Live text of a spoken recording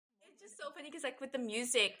so funny because like with the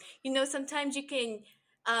music, sometimes you can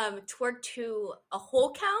twerk to a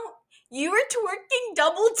whole count. You were twerking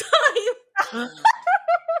double time.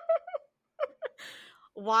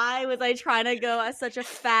 Why was I trying to go at such a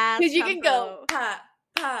fast Because you tempo? can go pa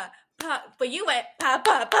pa pa, but you went pa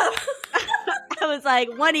pa pa. I was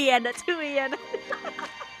like 1 EN, 2 EN. I'm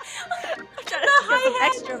trying to get some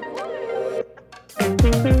extra.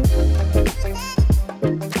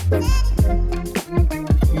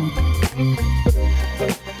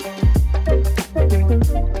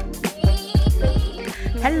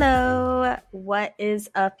 Hello, what is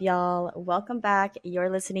up, y'all? Welcome back. You're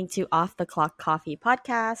listening to Off the Clock Coffee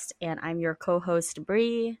podcast, and I'm your co-host,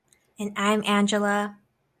 Bree. And I'm Angela.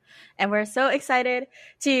 And we're so excited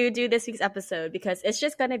to do this week's episode because it's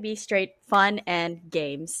just going to be straight fun and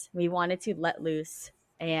games. We wanted to let loose.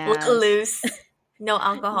 And let loose. No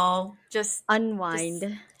alcohol. Just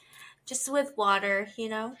unwind. Just with water,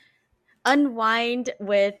 Unwind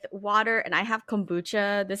with water, and I have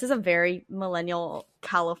kombucha. This is a very millennial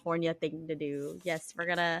California thing to do. Yes, we're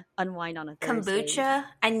gonna unwind on a Thursday. Kombucha?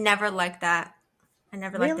 I never liked that. I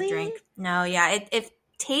never liked the drink. No, yeah, it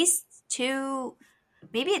tastes too.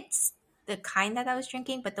 Maybe it's the kind that I was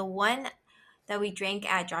drinking, but the one that we drank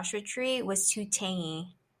at Joshua Tree was too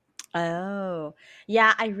tangy. Oh,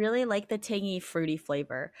 yeah, I really like the tangy, fruity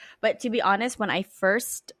flavor. But to be honest, when I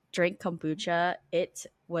first drank kombucha, it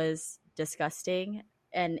was disgusting,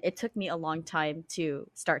 and it took me a long time to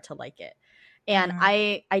start to like it. And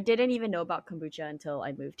I didn't even know about kombucha until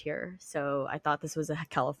I moved here, so I thought this was a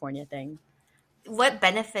California thing. What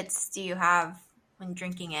benefits do you have when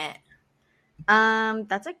drinking it?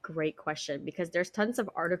 That's a great question because there's tons of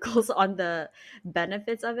articles on the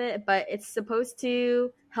benefits of it, but it's supposed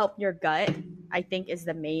to help your gut, I think is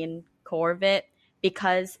the main core of it,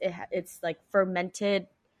 because it's like fermented,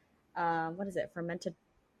 what is it? Fermented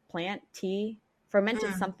plant tea,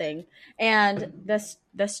 fermented something, and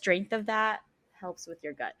the strength of that helps with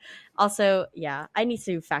your gut. Also, yeah, I need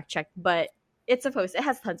to fact check, but it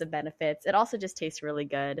has tons of benefits. It also just tastes really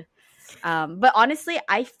good. But honestly,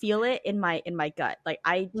 I feel it in my gut. Like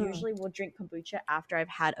I usually will drink kombucha after I've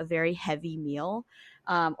had a very heavy meal,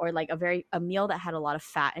 or like a meal that had a lot of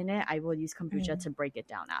fat in it. I will use kombucha to break it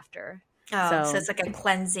down after. Oh, so it's like a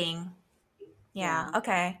cleansing. Yeah.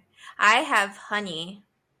 Okay. I have honey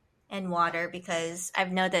and water because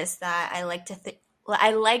I've noticed that I like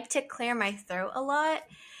to clear my throat a lot.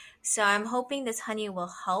 So I'm hoping this honey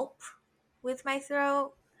will help with my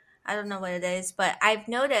throat. I don't know what it is, but I've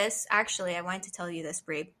noticed, actually, I wanted to tell you this,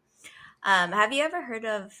 Brie. Have you ever heard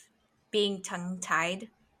of being tongue-tied?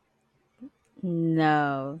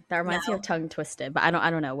 No, that reminds me of tongue twisted, but I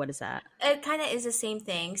don't know. What is that? It kind of is the same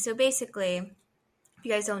thing. So basically, if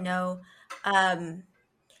you guys don't know,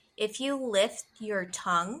 if you lift your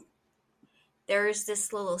tongue, there's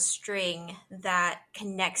this little string that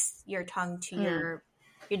connects your tongue to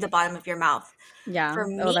the bottom of your mouth. Yeah.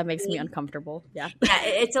 That makes me uncomfortable. Yeah. Yeah,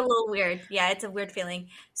 it's a little weird. Yeah, it's a weird feeling.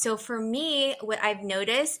 So for me, what I've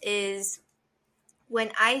noticed is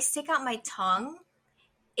when I stick out my tongue,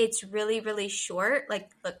 it's really, really short.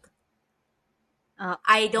 Like, look,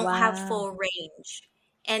 I don't have full range.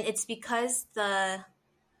 And it's because the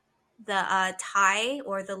tie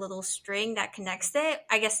or the little string that connects it,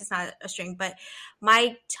 I guess it's not a string, but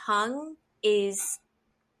my tongue is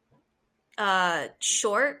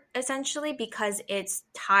short essentially because it's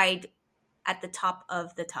tied at the top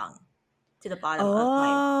of the tongue to the bottom of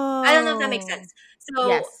my. I don't know if that makes sense. So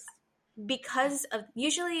yes. Because of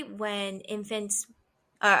usually when infants,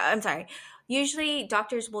 usually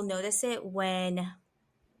doctors will notice it when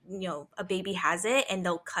a baby has it and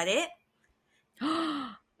they'll cut it.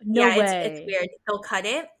 No way. It's weird. They'll cut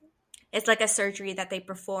it. It's like a surgery that they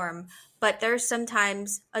perform. But there's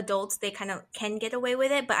sometimes adults, they kind of can get away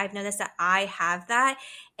with it. But I've noticed that I have that.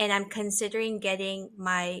 And I'm considering getting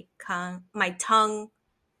my tongue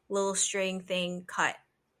little string thing cut.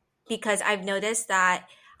 Because I've noticed that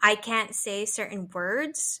I can't say certain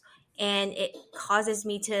words. And it causes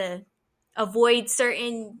me to avoid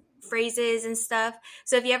certain phrases and stuff.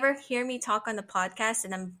 So if you ever hear me talk on the podcast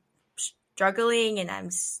and I'm struggling and I'm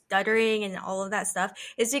stuttering and all of that stuff,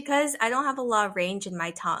 is because I don't have a lot of range in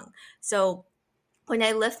my tongue. So when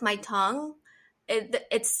I lift my tongue,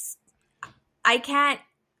 it's I can't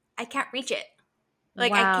reach it.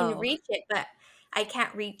 Like I can reach it, but I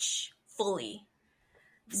can't reach fully.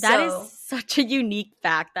 That is such a unique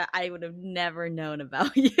fact that I would have never known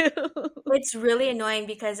about you. It's really annoying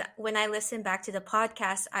because when I listen back to the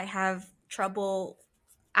podcast, I have trouble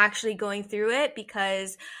actually going through it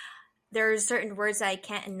because there's certain words that I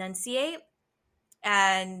can't enunciate,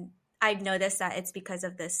 and I've noticed that it's because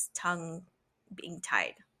of this tongue being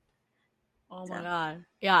tied. Oh So. my god.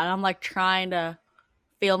 Yeah, and I'm like trying to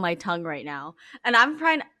feel my tongue right now. And I'm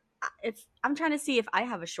trying to see if I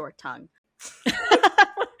have a short tongue.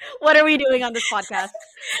 What are we doing on this podcast?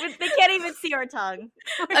 They can't even see our tongue.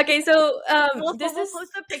 Okay, so we'll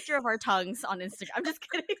post a picture of our tongues on Instagram. I'm just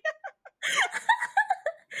kidding.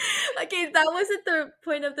 Okay, that wasn't the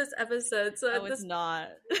point of this episode. So that was not.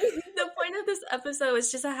 The point of this episode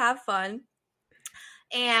was just to have fun.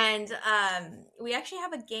 And we actually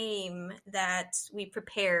have a game that we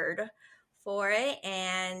prepared for it,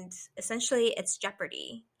 and essentially it's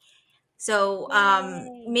Jeopardy. So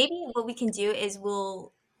maybe what we can do is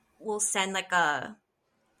we'll send like a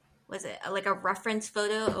reference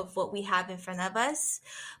photo of what we have in front of us.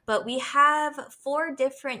 But we have 4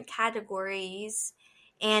 different categories,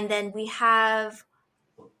 and then we have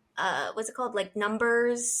what's it called, like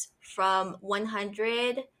numbers from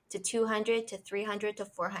 100 to 200 to 300 to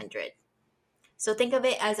 400. So think of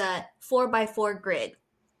it as a 4x4 grid.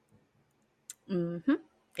 Mm-hmm.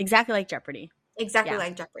 Exactly like Jeopardy. Exactly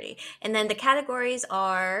like Jeopardy. And then the categories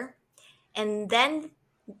are, and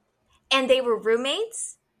they were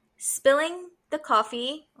roommates, spilling the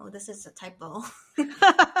coffee. Oh, this is a typo.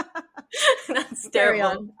 That's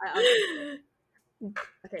terrible.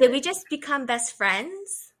 Okay. Did we just become best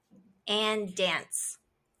friends? And dance.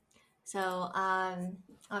 So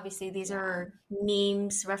obviously these are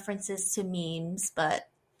memes, references to memes, but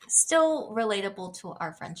still relatable to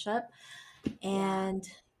our friendship. And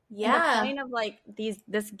yeah, and the point of like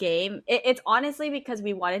this game, it's honestly because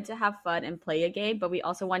we wanted to have fun and play a game, but we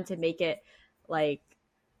also wanted to make it like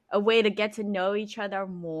a way to get to know each other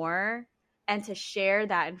more and to share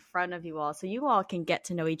that in front of you all, so you all can get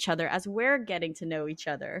to know each other as we're getting to know each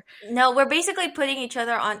other. No, we're basically putting each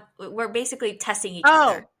other on. We're basically testing each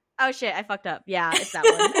other. Oh shit, I fucked up. Yeah, it's that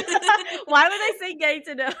one. Why would I say getting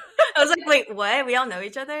to know? I was like, wait, what? We all know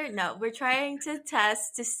each other? No, we're trying to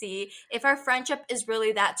test to see if our friendship is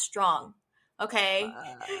really that strong. Okay.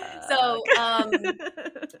 So,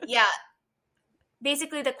 yeah.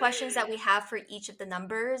 Basically, the questions that we have for each of the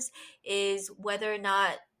numbers is whether or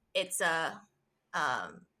not it's a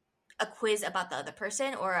quiz about the other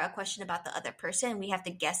person or a question about the other person. We have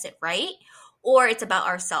to guess it right, or it's about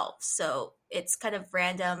ourselves. So it's kind of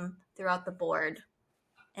random throughout the board.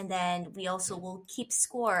 And then we also will keep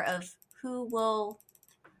score of who will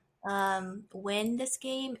win this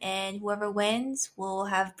game, and whoever wins will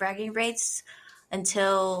have bragging rights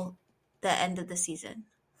until the end of the season.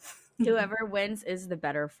 Whoever wins is the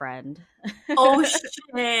better friend. Oh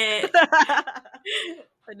shit.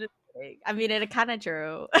 I mean, it's kind of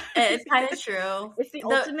true. It's kind of true. It's the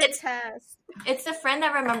ultimate test. It's the friend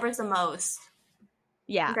that remembers the most.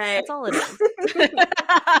 Yeah, okay. That's all it is.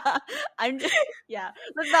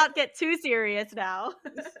 Let's not get too serious now.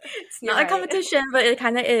 It's not a competition, but it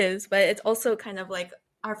kind of is. But it's also kind of like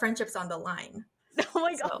our friendship's on the line. Oh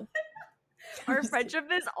my god. Our friendship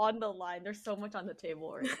is on the line. There's so much on the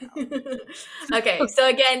table right now. Okay, so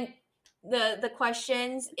again, the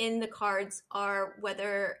questions in the cards are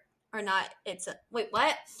whether or not it's a... Wait,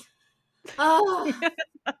 what? Oh,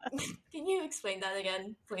 can you explain that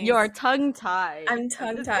again, please? You're tongue-tied. I'm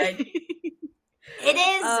tongue-tied. It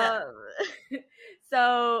is.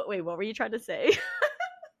 So, wait, what were you trying to say?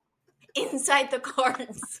 Inside the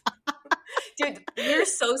cards. Dude, you're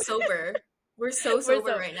so sober. We're so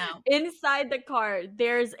sober right now. Inside the card,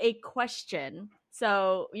 there's a question.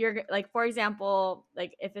 So you're like, for example,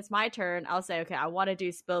 like if it's my turn, I'll say, okay, I want to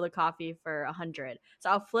do spill the coffee for 100.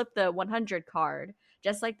 So I'll flip the 100 card,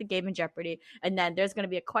 just like the game in Jeopardy. And then there's going to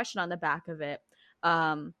be a question on the back of it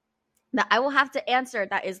that I will have to answer.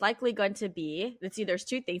 That is likely going to be, there's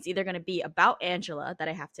 2 things, either going to be about Angela that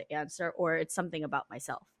I have to answer, or it's something about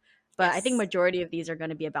myself. But yes. I think majority of these are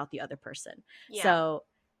going to be about the other person. Yeah. So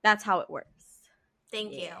that's how it works.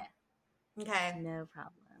 Thank you. Okay. No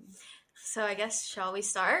problem. So I guess, shall we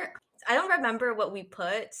start? I don't remember what we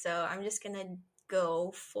put, so I'm just going to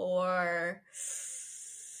go for...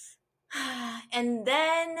 And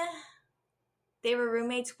then they were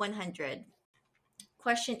roommates 100.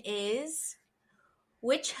 Question is,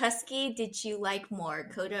 which husky did you like more,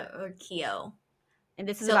 Coda or Kyo? And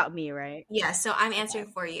this is about me, right? Yeah, so I'm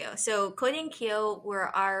answering for you. So Coda and Kyo were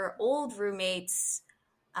our old roommates'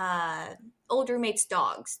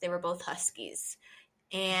 dogs. They were both huskies.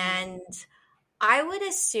 And I would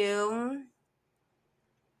assume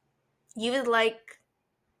you would like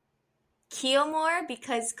Kyo more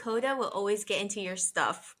because Coda will always get into your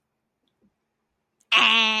stuff.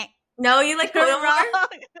 No, you like Coda more?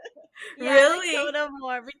 Yeah, I like Really? Coda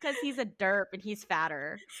more because he's a derp and he's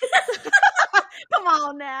fatter. Come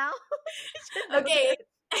on now. You should know Okay.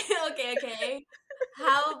 this. Okay.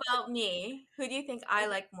 How about me? Who do you think I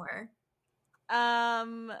like more?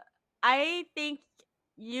 Um, I think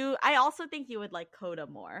I also think you would like Coda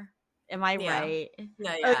more. Am I Yeah. right?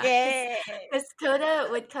 No, yeah. Okay. Because Coda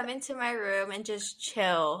would come into my room and just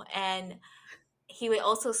chill, and he would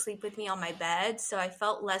also sleep with me on my bed, so I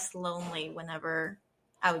felt less lonely whenever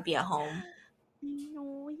I would be at home. I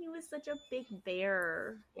know, he was such a big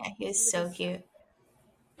bear. Yeah, he was He was so just cute.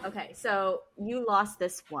 Okay, so you lost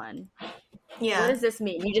this one. What Yeah. does this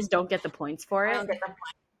mean? You just don't get the points for I it? don't get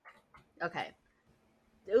the Okay.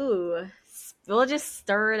 Ooh, we'll just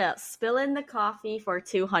stir it up. Spill in the coffee for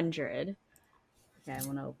 200. Okay, I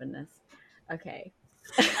want to open this. Okay.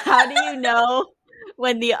 How do you know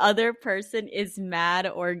when the other person is mad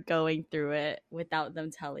or going through it without them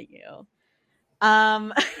telling you?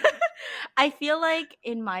 Um I feel like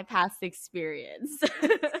in my past experience,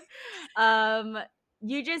 um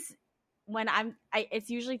you just when it's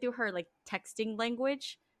usually through her like texting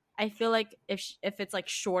language. I feel like if it's like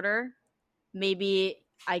shorter, maybe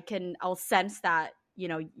I'll sense that,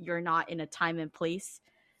 you're not in a time and place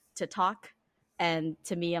to talk. And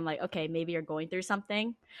to me, I'm like, okay, maybe you're going through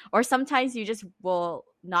something. Or sometimes you just will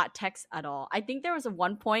not text at all. I think there was a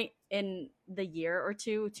one point in the year or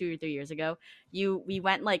 2 or 3 years ago, we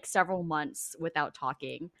went like several months without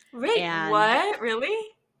talking. Wait, And what? Really?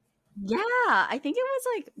 yeah, I think it was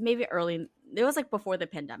like maybe it was like before the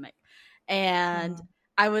pandemic. And Mm.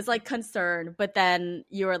 I was like concerned, but then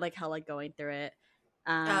you were like hella going through it.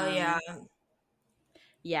 Oh, yeah.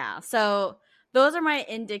 Yeah, so those are my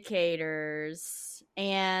indicators.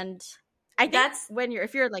 And I think That's,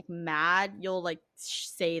 if you're like mad, you'll like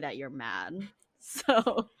say that you're mad.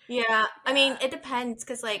 So yeah. I mean, yeah. it depends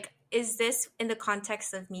because, like, is this in the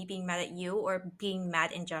context of me being mad at you or being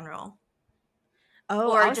mad in general?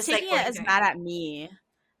 Oh, I Or was just like taking it going as through it? mad at me.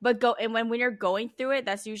 But when you're going through it,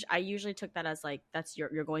 I usually took that as like that's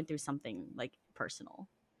you're going through something like personal.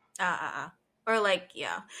 Or like,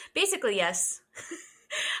 yeah. Basically, yes.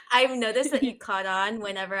 I've noticed that you caught on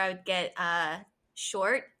whenever I would get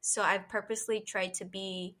short. So I've purposely tried to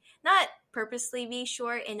be, not purposely be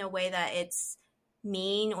short in a way that it's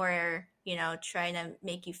mean or, trying to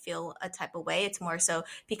make you feel a type of way. It's more so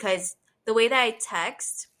because the way that I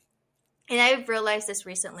text, and I've realized this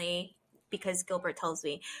recently because Gilbert tells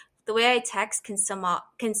me, the way I text can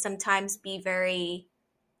sometimes be very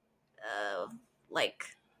like,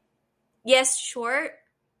 yes, short,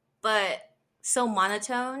 but so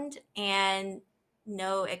monotoned and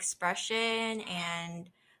no expression and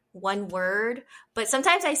one word. But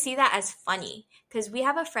sometimes I see that as funny because we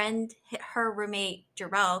have a friend, her roommate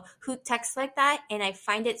Jarrell, who texts like that, and I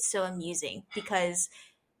find it so amusing because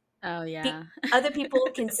Oh pe- yeah. other people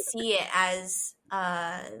can see it as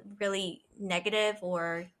really negative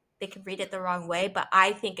or they can read it the wrong way, but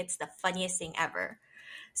I think it's the funniest thing ever.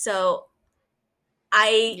 So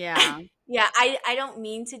I, Yeah. yeah, I don't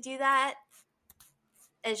mean to do that.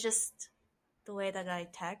 It's just the way that I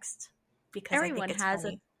text because I think Everyone it's has a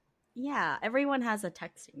funny. Yeah, everyone has a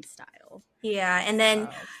texting style. Yeah, and then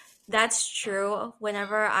So, that's true.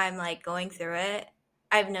 Whenever I'm like going through it,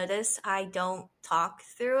 I've noticed I don't talk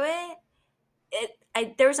through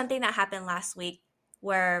it. There was something that happened last week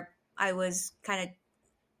where I was kind of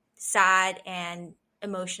sad and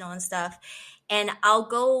emotional and stuff, and I'll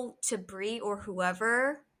go to Brie or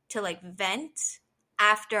whoever to like vent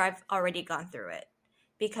after I've already gone through it.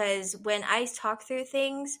 Because when I talk through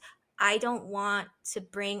things, I don't want to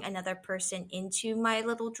bring another person into my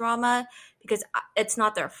little drama because it's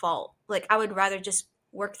not their fault. Like, I would rather just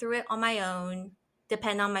work through it on my own,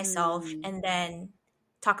 depend on myself, mm, and then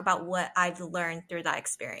talk about what I've learned through that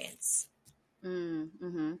experience.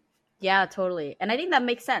 mm-hmm. Yeah, totally. And I think that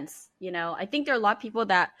makes sense. I think there are a lot of people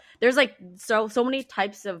that there's like so many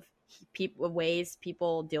types of ways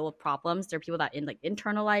people deal with problems. There are people that like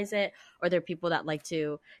internalize it, or there are people that like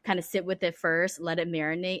to kind of sit with it first, let it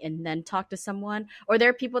marinate, and then talk to someone. Or there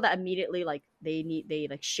are people that immediately like they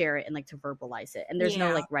like share it and like to verbalize it. And there's no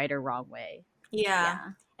Yeah. like right or wrong way. Yeah.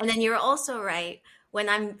 Yeah. And then you're also right. When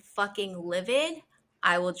I'm fucking livid,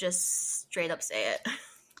 I will just straight up say it.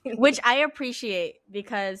 Which I appreciate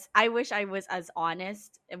because I wish I was as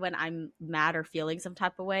honest when I'm mad or feeling some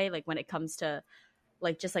type of way, like when it comes to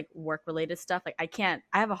like just like work related stuff. Like I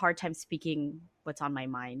have a hard time speaking what's on my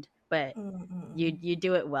mind, but Mm-mm. you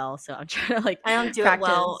do it well, so I'm trying to like I don't do it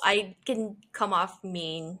well. practice. I can come off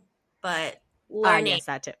mean, but learning. Yes,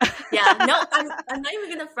 that too. Yeah, no, I'm not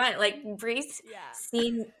even gonna front. Like Bree's Yeah.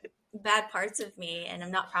 seen bad parts of me, and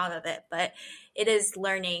I'm not proud of it, but it is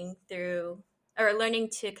learning to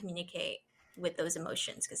communicate with those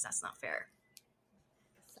emotions, because that's not fair.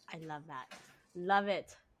 I love that. Love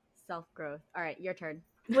it. Self growth. All right, your turn.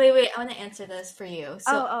 Wait, I want to answer this for you.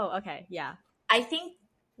 So Okay. Yeah. I think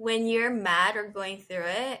when you're mad or going through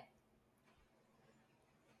it,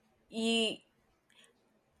 you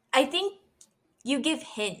I think you give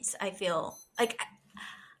hints. I feel like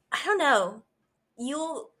I don't know.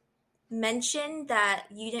 You'll mention that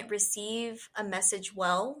you didn't receive a message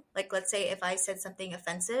well. Like, let's say if I said something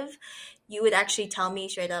offensive, you would actually tell me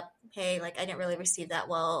straight up, "Hey, like I didn't really receive that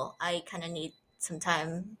well. I kind of need some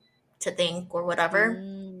time to think or whatever."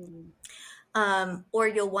 Mm. Or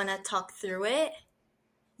you'll want to talk through it.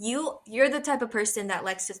 You're the type of person that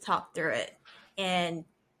likes to talk through it and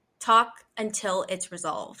talk until it's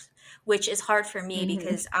resolved, which is hard for me Mm-hmm.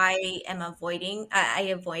 because I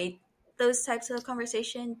avoid those types of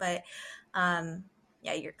conversation. But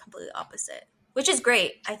yeah, you're completely opposite, which is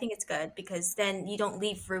great. I think it's good because then you don't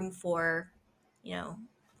leave room for,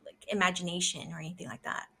 like imagination or anything like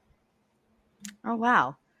that. Oh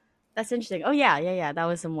wow, that's interesting. Oh yeah. That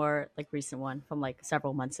was a more like recent one from like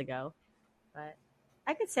several months ago. But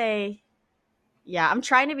I could say, yeah, I'm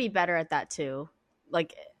trying to be better at that too,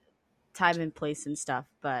 like time and place and stuff.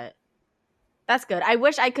 But that's good. I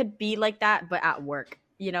wish I could be like that, but at work.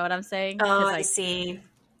 You know what I'm saying? Oh, Because I like, see.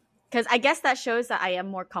 because I guess that shows that I am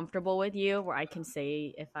more comfortable with you, where I can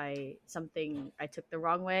say if I took the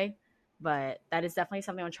wrong way. But that is definitely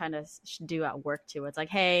something I'm trying to do at work too. It's like,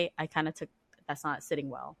 hey, I kind of took that's not sitting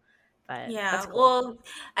well, but Yeah, that's cool. well,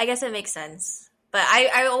 I guess it makes sense. But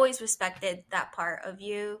I always respected that part of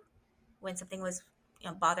you. When something was,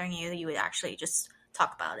 bothering you, you would actually just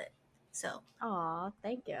talk about it. So, Aw,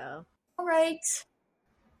 thank you. all right.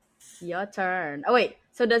 Your turn. Oh wait,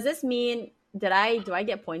 so does this mean do I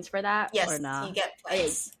get points for that or Yes, nah? you get Okay.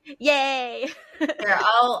 points. Yay! Here,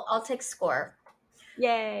 I'll take score.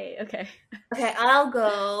 Yay! Okay. Okay, I'll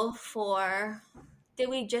go for. Did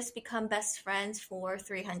we just become best friends for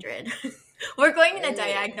 300? We're going in a Hey.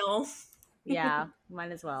 diagonal. Yeah,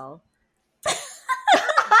 might as well.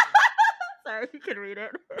 Sorry, you can read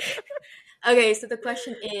it. Okay, so the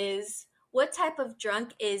question is, what type of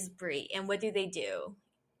drunk is Brie, and what do they do?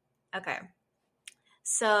 Okay,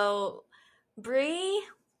 so Brie,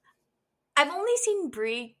 I've only seen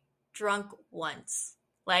Brie drunk once.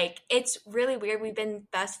 Like, it's really weird. We've been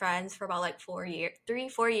best friends for about like 4 years, 3,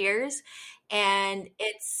 4 years. And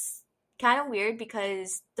it's kind of weird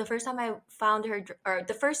because the first time I found her, or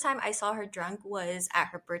the first time I saw her drunk was at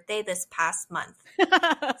her birthday this past month.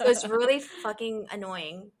 So it's really fucking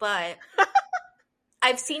annoying. But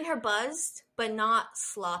I've seen her buzzed, but not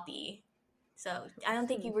sloppy. So I don't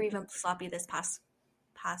think you were even sloppy this past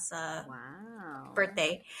Wow.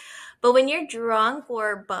 birthday. But when you're drunk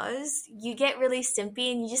or buzzed, you get really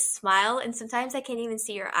simpy and you just smile. And sometimes I can't even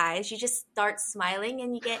see your eyes. You just start smiling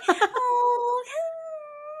and you get, oh,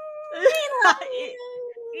 I love you.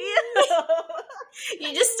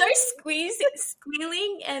 You just start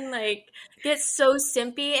squealing and like get so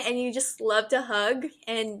simpy and you just love to hug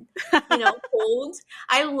and, hold.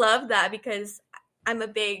 I love that because I'm a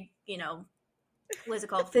big, what's it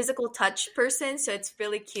called? Physical touch person. So it's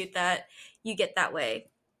really cute that you get that way.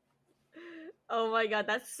 Oh my god,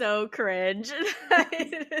 that's so cringe.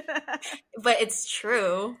 But it's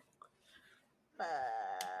true. But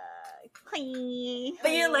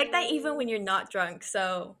you're like that even when you're not drunk.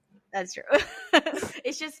 So That's true.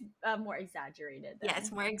 It's just more exaggerated. yeah,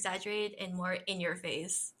 it's more exaggerated and more in your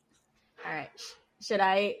face. All right. Can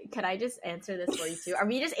I just answer this for you too? Are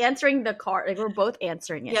we just answering the card? Like we're both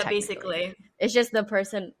answering it. Yeah, basically. It's just the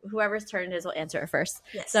person, whoever's turn it is, will answer it first.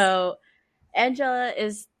 Yes. So Angela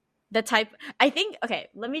is the type. I think. Okay,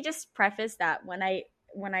 let me just preface that when I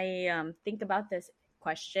think about this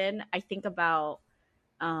question, I think about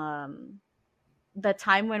the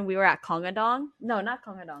time when we were at Kongadong. No, not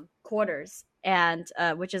Kongadong. Quarters, and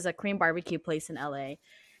which is a Korean barbecue place in LA,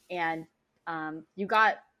 and you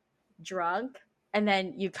got drunk, and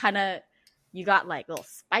then you got like a little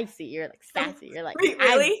spicy. You're like sassy. You're like, wait,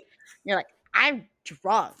 really? I'm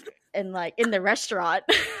drunk, and like in the restaurant.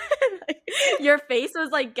 Your face was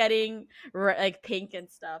like getting like pink and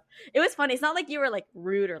stuff. It was funny. It's not like you were like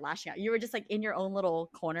rude or lashing out. You were just like in your own little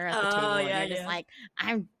corner at the table, and you're just like,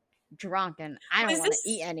 I'm drunk and I don't want to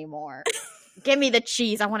eat anymore. Give me the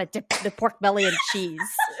cheese. I want to dip the pork belly in cheese.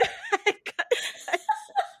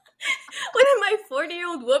 What am I,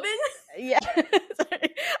 40-year-old woman? Yeah.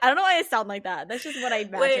 I don't know why I sound like that. That's just what I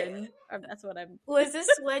imagine. That's what I'm. Was this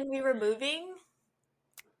when we were moving?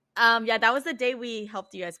 Yeah, that was the day we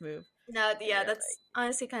helped you guys move. No, yeah, You're that's like,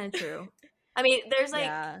 honestly kind of true. I mean, there's like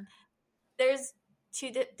yeah. there's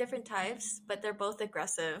two different types, but they're both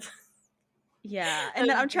aggressive. Yeah. And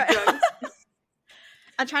then Of drunk.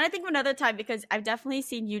 I'm trying to think of another time because I've definitely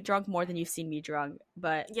seen you drunk more than you've seen me drunk.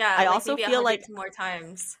 But Yeah, I like also maybe a feel hundred like more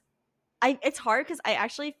times. it's hard because I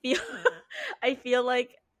actually feel I feel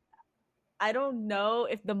like I don't know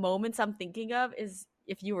if the moments I'm thinking of is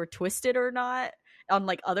if you were twisted or not on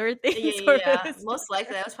like other Yeah, things or yeah, if it yeah. was Most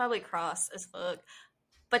likely, I was probably cross as fuck.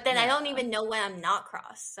 But then I don't yeah. even know when I'm not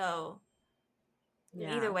cross. So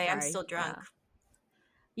either Yeah, way, I'm sorry. still drunk. Yeah.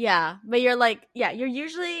 Yeah, but you're like, yeah, you're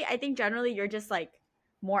usually, I think generally you're just like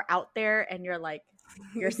more out there and you're like,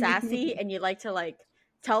 you're sassy and you like to like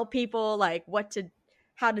tell people like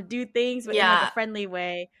how to do things, but in like a Yeah. friendly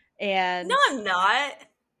way. No, And I'm not.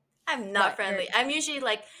 I'm not what? You're, friendly. I'm usually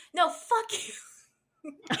like, no, fuck you.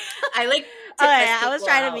 I like to okay, cuss I was people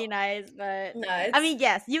trying to out. be nice, but No, I it's mean,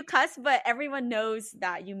 yes, you cuss, but everyone knows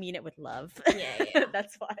that you mean it with love. yeah, yeah.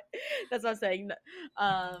 That's why, that's what I'm saying.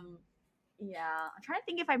 Um, yeah, I'm trying to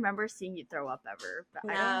think if I remember seeing you throw up ever, but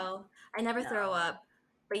I don't No, I never throw know. up.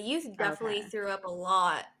 But you definitely Okay. threw up a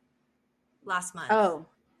lot last month Oh,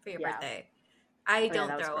 for your yeah. birthday. I Oh yeah, don't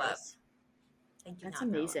that was throw up. gross. I do That's not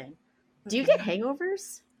throw up. amazing. Do you get Hmm.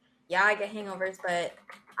 hangovers? Yeah, I get hangovers, but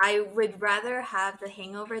I would rather have the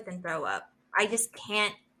hangover than throw up. I just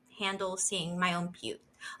can't handle seeing my own puke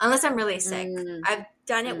unless I'm really sick. Mm, I've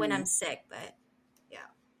done it when I'm mm, sick, but yeah,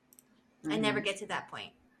 I never mm. get to that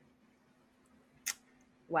point.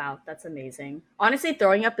 Wow, that's amazing. Honestly,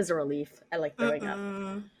 throwing up is a relief. I like throwing up.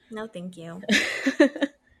 Mm-mm. No, thank you.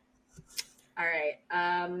 All right.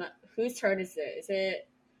 Whose turn is it? Is it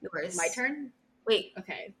my Yours. turn? Wait,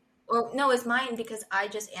 Okay. or no, it's mine because I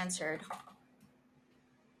just answered.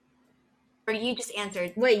 Or you just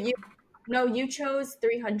answered. Wait, you chose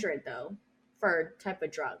 300 though for type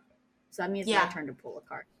of drug. So that means my Yeah, turn to pull a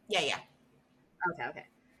card. yeah, yeah.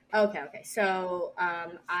 Okay. So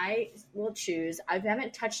I will choose. I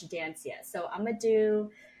haven't touched dance yet, so I'm gonna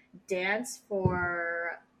do dance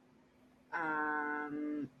for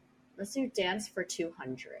let's do dance for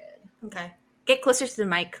 200. Okay. Get closer to the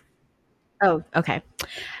mic. Oh, okay.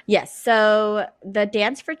 Yes. So the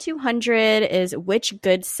dance for 200 is which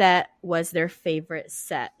good set was their favorite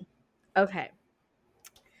set? Okay.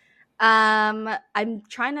 I'm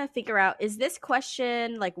trying to figure out, is this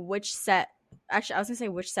question like which set, actually I was gonna say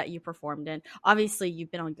which set you performed in. Obviously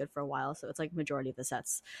you've been on good for a while, so it's like majority of the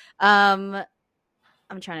sets. I'm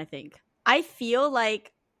trying to think. I feel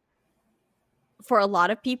like for a lot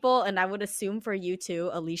of people, and I would assume for you too,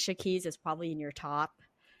 Alicia Keys is probably in your top.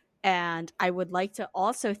 And I would like to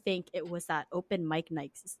also think it was that open mic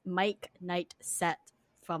night set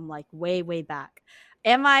from like way, way back.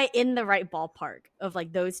 Am I in the right ballpark of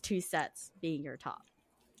like those two sets being your top?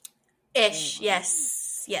 Ish.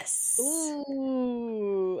 Yes. Yes.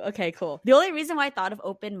 Ooh. Okay, cool. The only reason why I thought of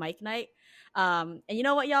open mic night, and you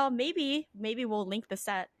know what, y'all? Maybe we'll link the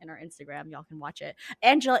set in our Instagram. Y'all can watch it.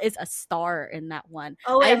 Angela is a star in that one.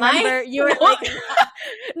 Oh, I am I? remember you were like,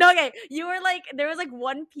 no, okay, you were like, there was like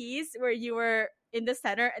one piece where you were in the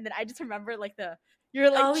center, and then I just remember like you were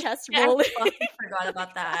like Oh, chest shit, I rolling. fucking forgot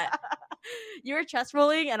about that. You were chest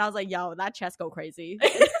rolling, and I was like, yo, that chest go crazy.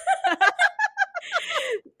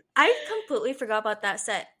 I completely forgot about that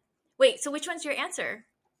set. Wait, so which one's your answer?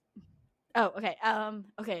 Oh, okay.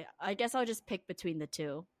 Okay. I guess I'll just pick between the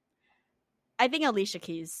two. I think Alicia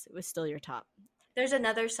Keys was still your top. There's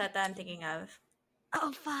another set that I'm thinking of.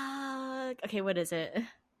 Oh fuck. Okay, what is it?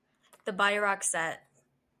 The Bayrock set.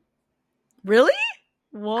 Really?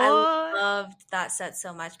 I What? loved that set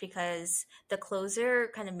so much because the closer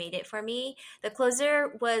kind of made it for me. The closer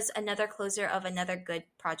was another closer of another good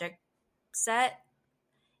project set,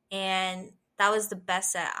 and that was the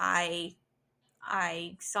best set I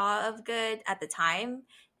saw of good at the time,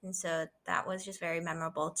 and so that was just very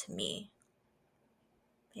memorable to me.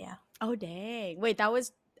 Yeah, Oh dang. Wait, that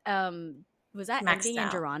was that maxed ending in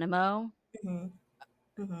out. Geronimo? Hmm.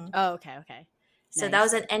 Hmm. Oh, okay. So that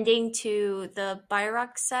was Nice. an ending to the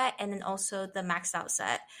Bayrock set, and then also the maxed out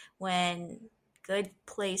set when Good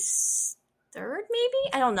placed third,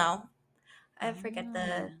 maybe, I don't know. I forget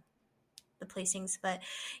Oh. the placings, but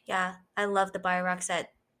yeah, I love the Bayrock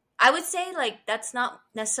set. I would say like that's not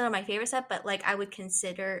necessarily my favorite set, but like I would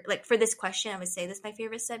consider like for this question, I would say this is my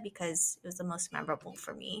favorite set because it was the most memorable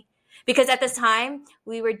for me. Because at this time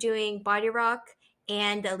we were doing Body Rock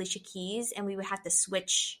and the Alicia Keys, and we would have to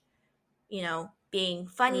switch, being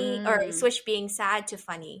funny or Mm. switch being sad to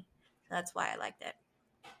funny. So that's why I liked it.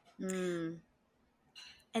 Mm.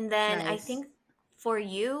 And then I Nice. think for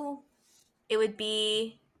you, it would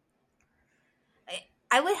be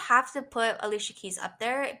I would have to put Alicia Keys up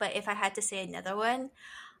there, but if I had to say another one,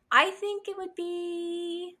 I think it would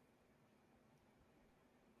be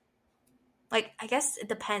like, I guess it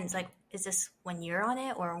depends. Like, is this when you're on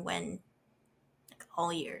it or when, like,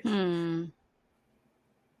 all years?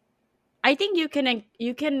 I think you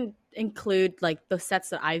can include like the sets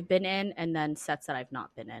that I've been in and then sets that I've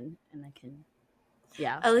not been in, and I can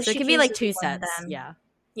Alicia so it can Keys be like would 2 one of sets. them. Yeah.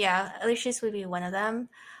 Yeah, Alicia's would be one of them.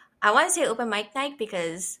 I want to say open mic night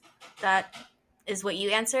because that is what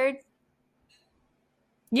you answered.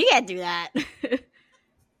 You can't do that.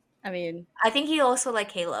 I mean, I think you also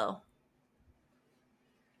like Halo.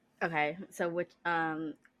 okay. So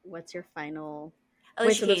what's your final?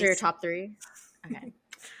 Alicia So those are your Keys. top 3. Okay.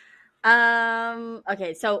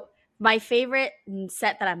 Okay, so my favorite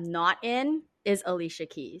set that I'm not in is Alicia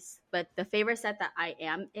Keys, but the favorite set that I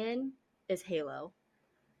am in is Halo.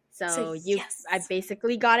 So yes. I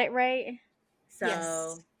basically got it right. So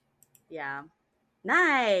Yes. yeah,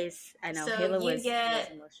 nice. I know So Halo you was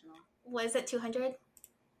get, emotional. was it 200?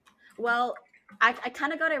 Well, I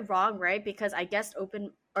kind of got it wrong, right? Because I guessed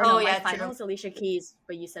open. Or Oh, no, yeah, my final true. is Alicia Keys,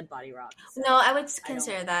 but you said Body Rock. So No, I would I don't.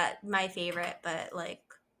 consider that my favorite, but like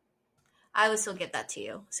I would still give that to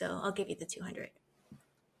you. So I'll give you the 200.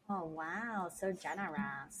 Oh wow, so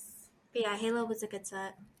generous. But yeah, Halo was a good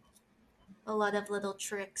set. A lot of little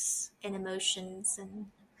tricks and emotions and all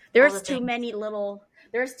There's the too things. many little.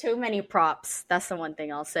 There's too many props. That's the one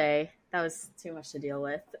thing I'll say. That was too much to deal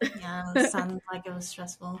with. Yeah, it sounded like it was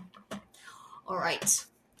stressful. All right.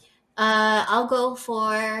 I'll go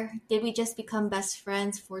for did we just become best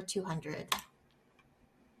friends for 200?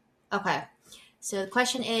 Okay. So the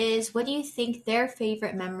question is, what do you think their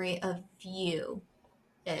favorite memory of you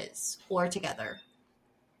is or together?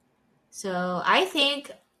 So I think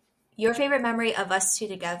your favorite memory of us two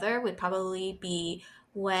together would probably be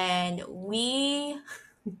when we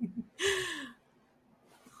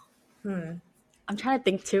I'm trying to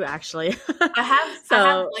think too, actually. I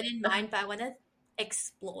have one in mind, but I want to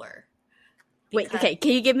explore. Wait, Because, okay.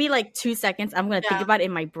 Can you give me like 2 seconds? I'm gonna think yeah. about it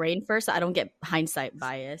in my brain first, so I don't get hindsight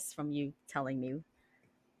bias from you telling me.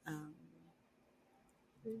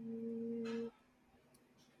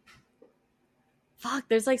 Fuck,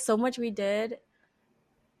 there's like so much we did,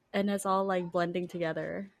 and it's all like blending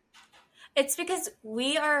together. It's because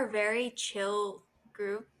we are a very chill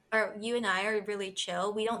group, or you and I are really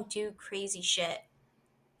chill. We don't do crazy shit,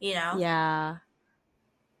 you know? Yeah.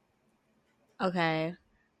 Okay.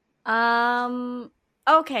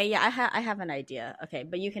 Okay. Yeah, I have an idea. Okay,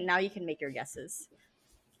 but you can make your guesses.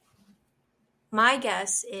 My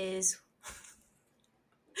guess is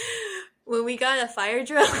when we got a fire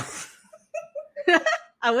drill.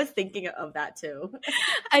 I was thinking of that too.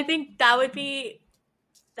 I think that would be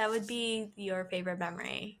your favorite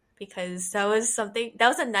memory because that was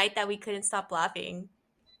a night that we couldn't stop laughing.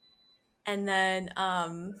 And then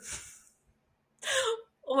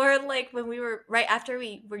or like when we were right after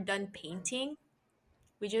we were done painting,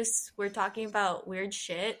 we just were talking about weird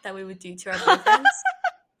shit that we would do to our boyfriends.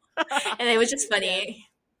 And it was just funny.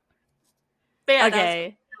 But yeah,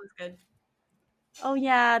 Okay. that was good. Oh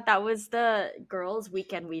yeah, that was the girls'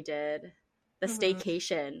 weekend we did, the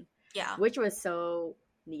staycation, Yeah. which was so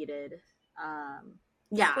needed.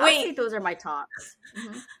 Yeah, I'll Wait. say those are my tops. I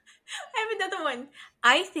have another one.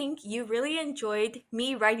 I think you really enjoyed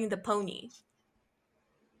me riding the pony.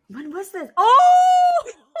 When was this?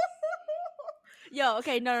 Oh! Yo,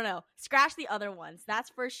 okay, no. Scratch the other ones. That's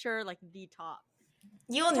for sure like the top.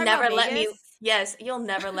 You'll Talking never about let me. Vegas? Yes, you'll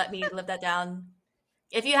never let me live that down.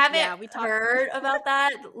 If you haven't Yeah, we talked- heard about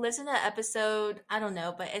that, listen to episode. I don't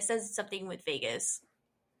know, but it says something with Vegas.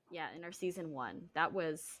 Yeah, in our season 1. That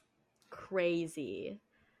was crazy.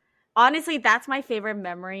 Honestly, that's my favorite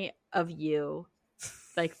memory of you.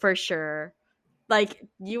 Like for sure. Like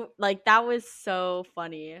that was so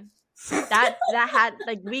funny. That had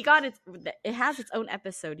like it has its own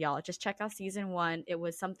episode, y'all. Just check out season 1. It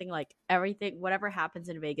was something like everything, whatever happens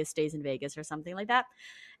in Vegas stays in Vegas or something like that.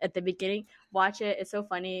 At the beginning, watch it. It's so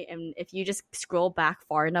funny. And if you just scroll back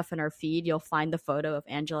far enough in our feed, you'll find the photo of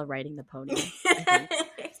Angela riding the pony. I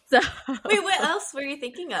think. So Wait, what else were you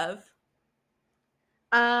thinking of?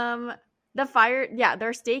 the fire, yeah,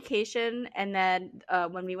 their staycation, and then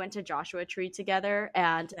when we went to Joshua Tree together,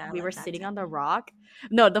 and Yeah, I we like were that sitting too. on the rock.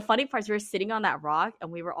 No, the funny part is we were sitting on that rock, and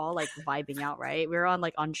we were all like vibing out, right? We were on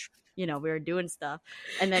like we were doing stuff,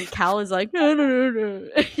 and then Cal is like, no,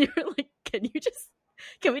 and you were like, can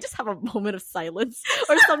we just have a moment of silence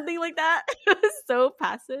or something like that? It was so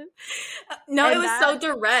passive. No, And it was so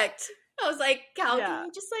direct. I was like, Cal, Yeah. can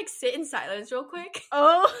you just like sit in silence real quick?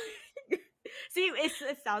 Oh. See,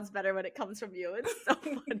 it sounds better when it comes from you. It's so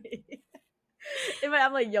funny.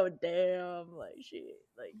 I'm like, yo, damn, like she,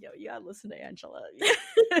 like, yo, you gotta listen to Angela.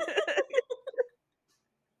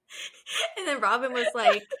 And then Robin was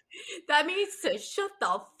like, that means to shut the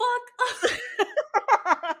fuck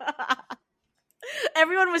up.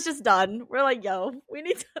 Everyone was just done. We're like, yo, we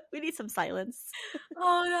need some silence.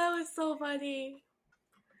 Oh, that was so funny.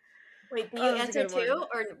 Wait, do you answer too,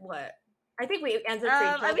 or what? I think we answered for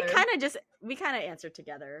each other. We kind of answered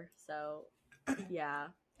together. So, yeah.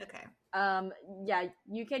 Okay. Yeah,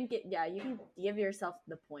 you can give yourself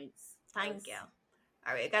the points. Thank you.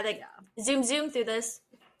 All right, I gotta zoom through this.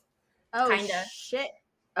 Oh, kinda. Shit.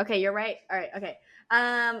 Okay, you're right. All right, okay.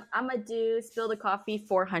 I'm gonna do Spill the Coffee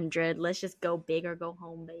 400. Let's just go big or go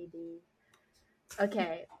home, baby.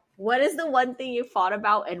 Okay. What is the one thing you fought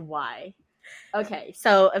about and why? Okay,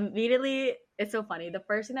 so immediately, it's so funny. The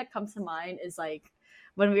first thing that comes to mind is like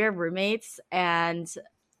when we were roommates, and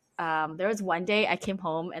there was one day I came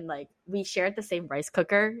home and like we shared the same rice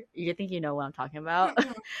cooker. You think you know what I'm talking about?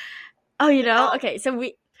 Oh, you know? Okay, so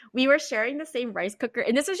we were sharing the same rice cooker,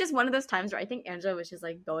 and this was just one of those times where I think Angela was just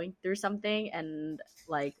like going through something, and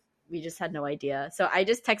like we just had no idea. So I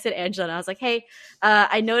just texted Angela and I was like, hey,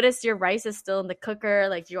 I noticed your rice is still in the cooker.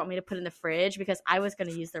 Like, do you want me to put it in the fridge? Because I was going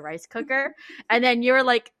to use the rice cooker. And then you were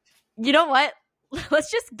like, you know what? Let's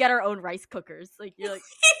just get our own rice cookers. Like, you're like,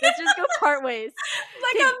 let's just go part ways.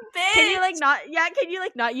 Like a bitch. Can you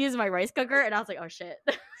not use my rice cooker? And I was like, oh shit.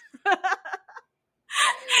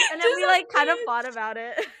 And then we like kind of fought about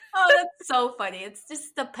it. Oh, that's so funny. It's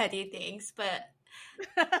just the petty things, but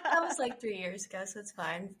that was like 3 years ago, so it's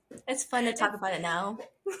fine. It's fun to talk about it now.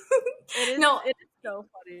 It is so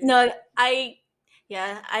funny. No, I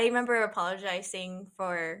remember apologizing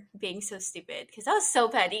for being so stupid because that was so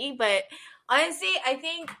petty. But honestly, I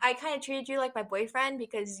think I kind of treated you like my boyfriend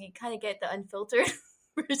because you kind of get the unfiltered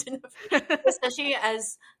version of me, especially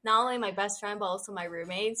as not only my best friend but also my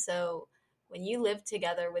roommate. So when you live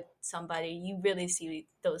together with somebody, you really see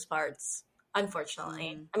those parts.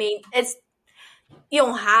 Unfortunately, I mean, you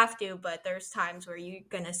don't have to, but there's times where you're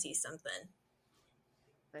gonna see something.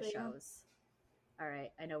 That shows. All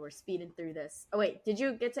right, I know we're speeding through this. Oh wait, did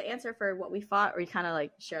you get to answer for what we fought, or you kind of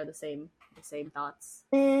like share the same thoughts?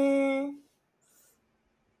 I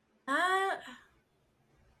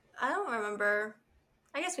don't remember.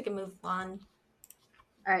 I guess we can move on.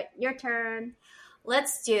 All right, your turn.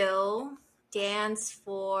 Let's do dance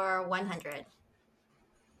for 100.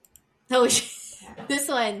 Oh, this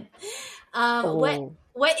one.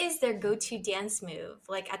 What is their go-to dance move,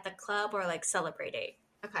 like at the club or like celebrating?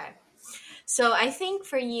 Okay, so I think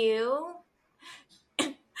for you,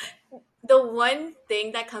 the one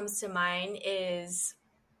thing that comes to mind is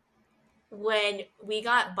when we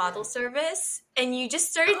got bottle service and you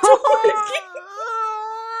just started to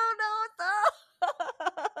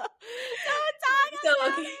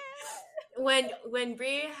when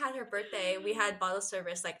Brie had her birthday, we had bottle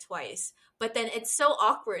service like twice, but then it's so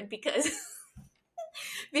awkward because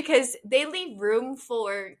they leave room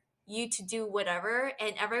for you to do whatever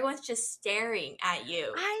and everyone's just staring at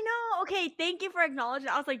you. I know. Okay, thank you for acknowledging.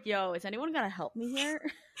 I was like, yo, is anyone gonna help me here?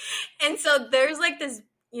 And so there's like this,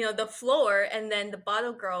 the floor and then the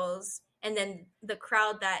bottle girls and then the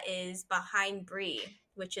crowd that is behind Brie,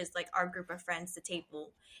 which is like our group of friends, the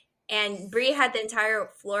table. And Brie had the entire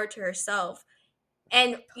floor to herself.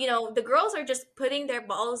 And, the girls are just putting their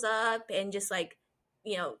balls up and just like,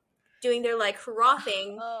 doing their like hurrah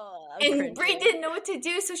thing. And Brie didn't know what to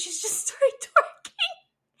do, so she just started twerking.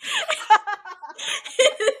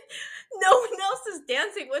 No one else is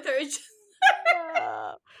dancing with her.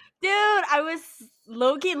 Dude, I was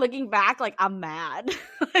low-key looking back like I'm mad.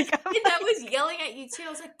 And I was yelling at you too. I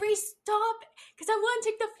was like, Brie, stop, because I want to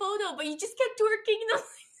take the photo, but you just kept twerking. And I was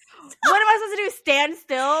like, what am I supposed to do? Stand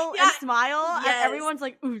still and smile? Yes. And everyone's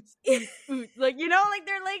like, ooh, ooh, ooh. Like, like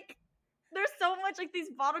they're like, there's so much like these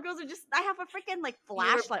bottle girls are just. I have a freaking like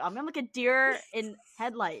flashlight. I'm like a deer in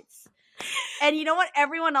headlights. And you know what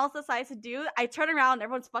everyone else decides to do? I turn around and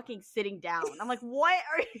everyone's fucking sitting down. I'm like, what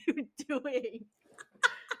are you doing?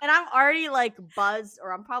 And I'm already like buzzed,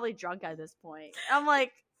 or I'm probably drunk at this point. I'm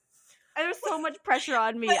like, there's so much pressure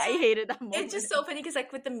on me. I hated that moment. It's just so funny because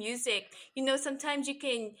like with the music, sometimes you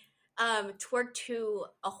can twerk to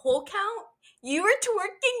a whole count. You were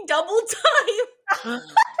twerking double time.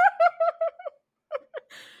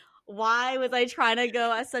 Why was I trying to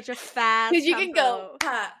go at such a fast? Because you can go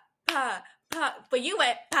pa pa pa, but you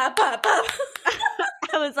went pa pa pa.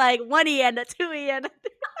 I was like 1E and a 2E and. I'm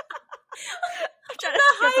trying to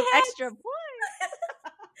get some extra points.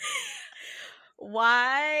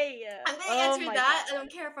 Why? I'm gonna Oh answer my that. God. I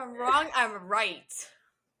don't care if I'm wrong. I'm right.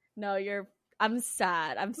 No, I'm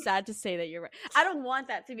sad. I'm sad to say that you're right. I don't want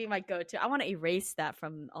that to be my go-to. I want to erase that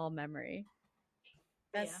from all memory.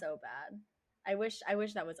 That's Yeah. so bad. I wish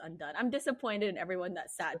that was undone. I'm disappointed in everyone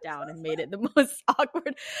that sat down and made it the most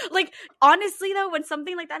awkward. Like, honestly though, when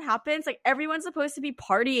something like that happens, like, everyone's supposed to be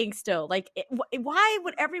partying still. Like, why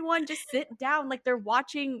would everyone just sit down like they're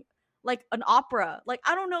watching like an opera? Like,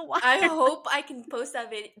 I don't know why. I hope I can post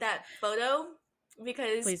that photo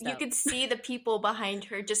because Please you don't. could see the people behind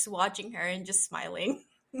her just watching her and just smiling.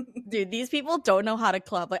 Dude, these people don't know how to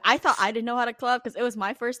club. Like, I thought I didn't know how to club because it was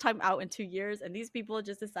my first time out in 2 years, and these people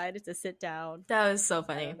just decided to sit down. That was so I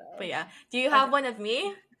funny. don't know. But yeah, do you have Okay. one of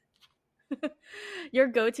me? Your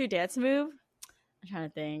go-to dance move? I'm trying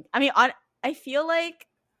to think. I mean, I feel like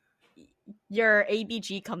your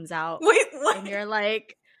ABG comes out, Wait, what? and you're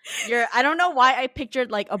like, I don't know why I pictured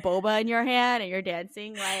like a boba in your hand, and you're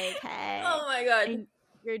dancing like, hey. Oh my god. And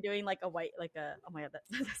you're doing like a white, like a, oh my god,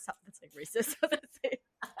 that's like racist.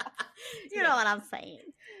 You know what I'm saying?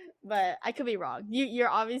 But I could be wrong. You're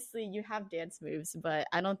obviously, you have dance moves, but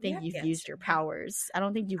I don't think have you've dance used your powers. I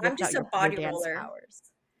don't think you I'm whipped just out a your body dance roller. powers.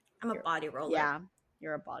 I'm a body roller. Yeah,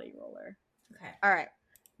 you're a body roller. Okay. All right.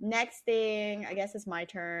 Next thing, I guess it's my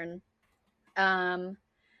turn. And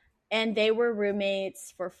they were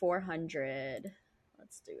roommates for 400.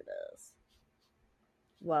 Let's do this.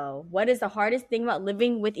 Whoa. What is the hardest thing about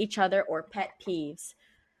living with each other or pet peeves?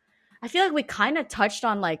 I feel like we kind of touched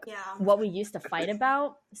on like what we used to fight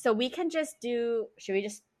about. So we can just should we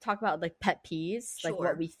just talk about like pet peeves? Like Sure.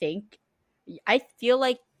 what we think? I feel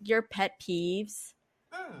like your pet peeves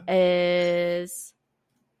Mm. is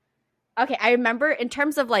okay. I remember in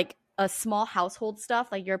terms of like a small household stuff,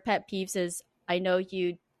 like your pet peeves is, I know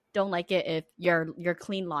you don't like it if your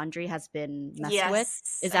clean laundry has been messed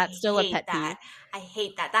with. Is that still a pet peeve? I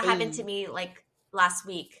hate that. That happened to me like last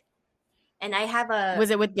week. And I have Was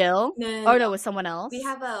it with Gil? No, no, with someone else? we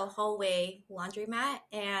have a hallway laundromat,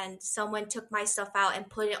 and someone took my stuff out and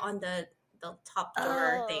put it on the top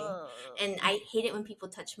drawer thing. And I hate it when people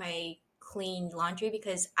touch my clean laundry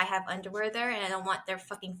because I have underwear there and I don't want their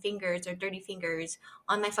fucking fingers or dirty fingers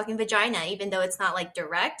on my fucking vagina, even though it's not like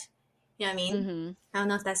direct. You know what I mean? Mm-hmm. I don't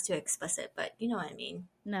know if that's too explicit, but you know what I mean.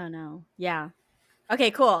 No. Yeah. Okay,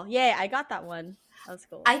 cool. Yay, I got that one. That was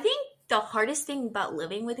cool. I think the hardest thing about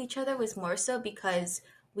living with each other was more so because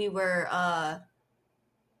we would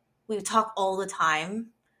talk all the time.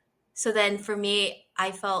 So then for me,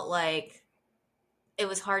 I felt like it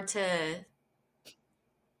was hard to,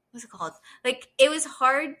 what's it called? Like, it was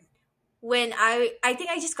hard when I think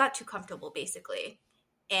I just got too comfortable, basically.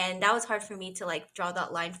 And that was hard for me to like draw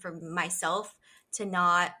that line for myself to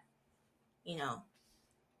not,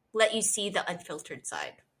 let you see the unfiltered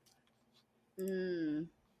side. Mm.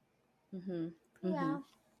 Mm-hmm. Yeah.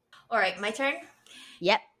 All right, my turn?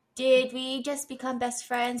 Yep. Did we just become best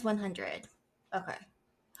friends? 100. Okay.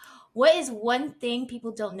 What is one thing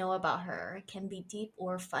people don't know about her? It can be deep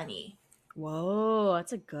or funny. Whoa,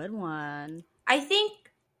 that's a good one. I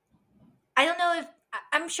don't know if,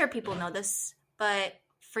 I'm sure people know this, but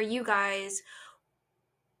for you guys,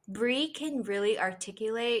 Brie can really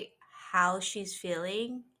articulate how she's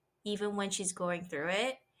feeling, even when she's going through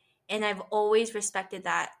it. And I've always respected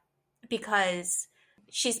that because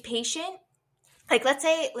she's patient. Like, let's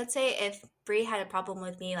say if Brie had a problem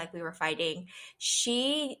with me, like we were fighting,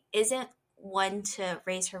 she isn't one to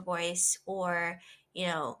raise her voice or,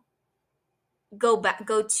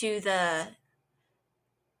 go to the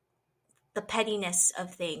pettiness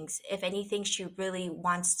of things. If anything, she really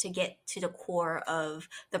wants to get to the core of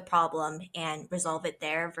the problem and resolve it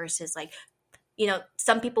there versus like,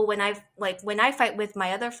 some people when I fight with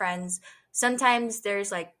my other friends, sometimes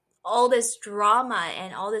there's like all this drama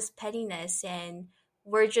and all this pettiness and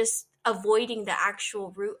we're just avoiding the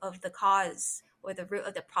actual root of the cause or the root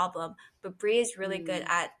of the problem. But Brie is really good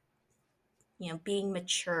at, being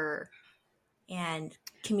mature and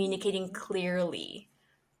communicating clearly.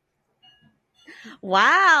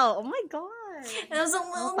 Wow. Oh my god. It was a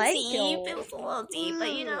little deep. It was a little deep,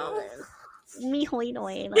 but Me hoy.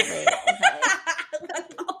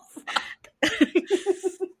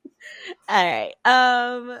 All right.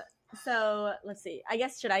 So let's see. I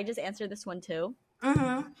guess should I just answer this one too?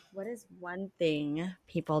 Mm-hmm. What is one thing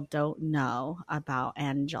people don't know about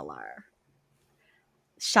Angela?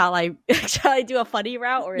 Shall I do a funny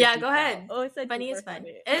route or yeah? Go ahead. Oh, it's funny is fun.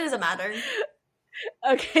 It doesn't matter.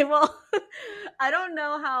 Okay, well, I don't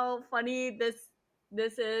know how funny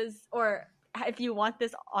this is, or if you want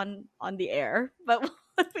this on the air, but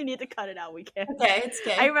we need to cut it out. We can. Okay, it's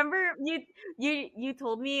okay. I remember you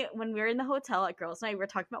told me when we were in the hotel at girls' night, we were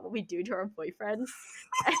talking about what we do to our boyfriends.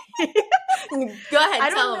 Go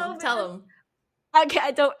ahead, tell them.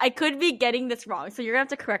 Okay, I could be getting this wrong, so you're gonna have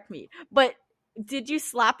to correct me. But did you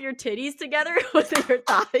slap your titties together or was it your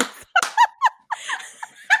thighs?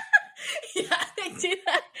 Yeah, I do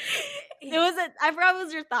that. I forgot it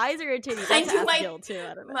was your thighs or your titties. I do my too.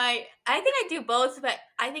 I don't know. I think I do both, but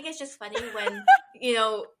I think it's just funny when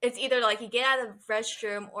it's either like you get out of the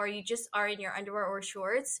restroom or you just are in your underwear or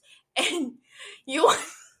shorts and you want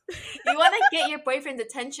to get your boyfriend's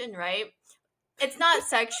attention, right? It's not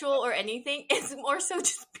sexual or anything. It's more so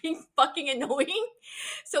just being fucking annoying.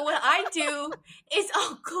 So what I do is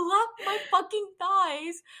I'll clap my fucking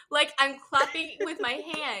thighs like I'm clapping with my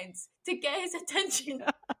hands to get his attention.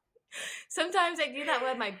 Sometimes I do that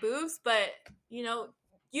with my boobs, but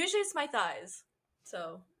usually it's my thighs.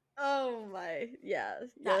 So. Oh my, yeah,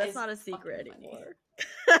 that's not a secret anymore.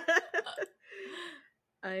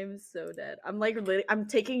 I'm so dead. I'm like I'm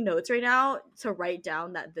taking notes right now to write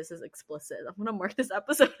down that this is explicit. I'm gonna mark this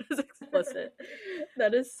episode as explicit.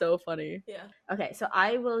 That is so funny. Yeah. Okay, so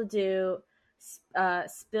I will do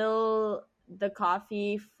spill the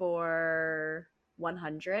coffee for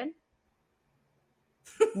 100.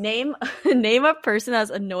 Name a person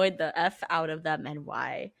that's annoyed the F out of them and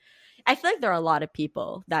why. I feel like there are a lot of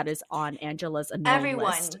people that is on Angela's annoying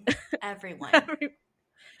list.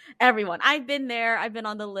 Everyone. I've been there. I've been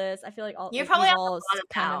on the list. I feel like you're probably on the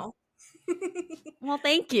bottom now. Well,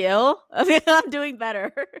 thank you. I mean, I'm doing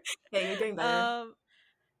better. Yeah, you're doing better.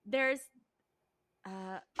 There's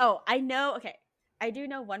I know. Okay, I do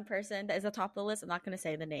know one person that is at the top of the list. I'm not going to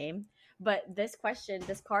say the name, but this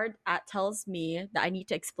card tells me that I need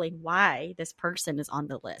to explain why this person is on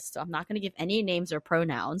the list. So I'm not going to give any names or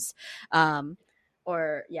pronouns. So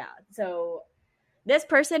this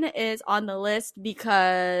person is on the list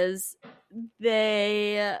because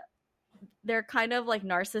they're kind of like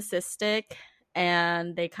narcissistic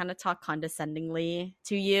and they kind of talk condescendingly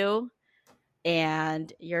to you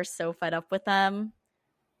and you're so fed up with them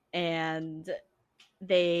and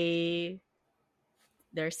they're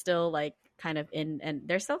still like kind of in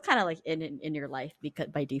your life because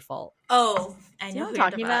by default. Oh, I know who you're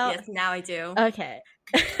talking about. Yes, now I do. Okay.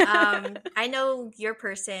 I know your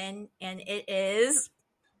person, and it is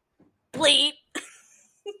bleep.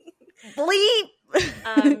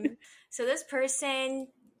 Bleep. So this person,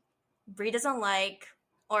 Brie doesn't like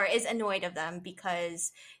or is annoyed of them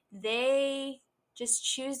because they just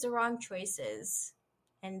choose the wrong choices,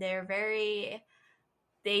 and they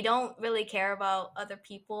don't really care about other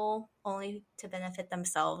people, only to benefit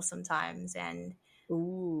themselves sometimes, and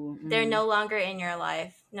they're no longer in your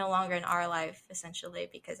life, no longer in our life, essentially,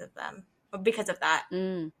 because of them, or because of that.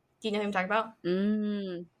 Do you know who I'm talking about?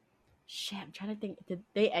 Shit, I'm trying to think. Did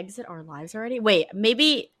they exit our lives already? Wait,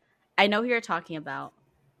 maybe I know who you're talking about.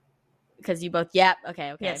 Because you both, yep,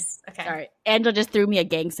 okay. Yes, okay. Sorry. Angela just threw me a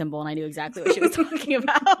gang symbol and I knew exactly what she was talking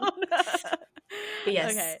about.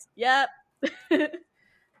 Yes. Okay, yep.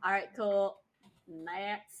 All right, cool.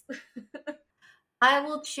 Next. I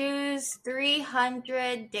will choose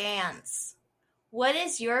 300 Dance. What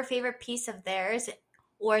is your favorite piece of theirs,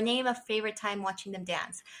 or name a favorite time watching them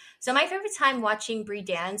dance? So my favorite time watching Brie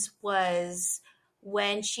dance was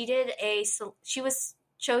when she was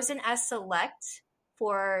chosen as select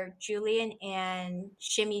for Julian and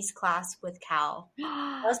Shimmy's class with Cal.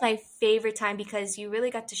 That was my favorite time because you really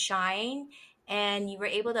got to shine and you were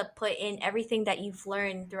able to put in everything that you've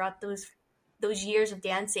learned throughout those years of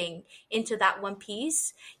dancing into that one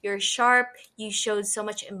piece. You're sharp. You showed so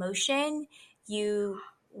much emotion. You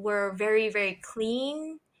were very, very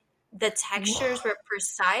clean. The textures were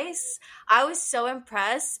precise. I was so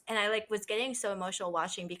impressed, and I was getting so emotional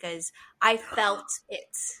watching because I felt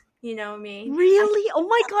it. You know what I mean? Really? Oh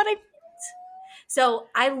my God. So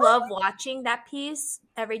I love watching that piece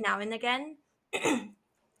every now and again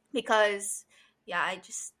because, yeah, I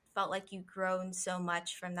just felt like you've grown so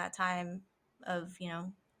much from that time of,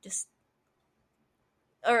 you've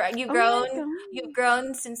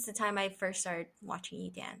grown since the time I first started watching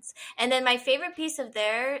you dance. And then my favorite piece of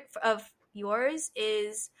yours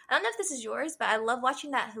is, I don't know if this is yours, but I love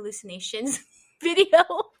watching that hallucinations video.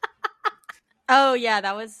 Oh yeah,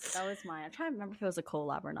 that was mine. I'm trying to remember if it was a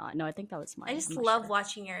collab or not. No, I think that was mine. I just love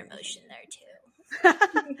watching your emotion there too.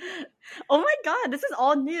 Oh my God, this is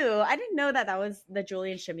all new. I didn't know that was the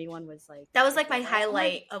Julian Shimmy one was like. That was like my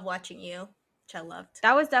highlight of watching you, which I loved.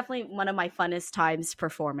 That was definitely one of my funnest times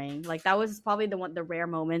performing. Like that was probably the rare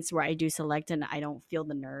moments where I do select and I don't feel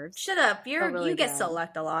the nerves. Shut up. You get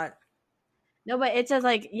select a lot. No, but it's just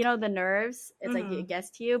like, the nerves, it's like it Mm-hmm. gets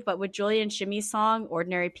to you. But with Julian Shimmy's song,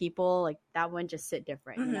 Ordinary People, like that one just sit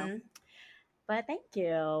different. Mm-hmm. But thank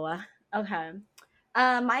you. Okay.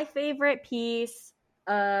 My favorite piece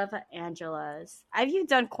of Angela's. I've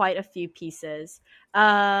done quite a few pieces.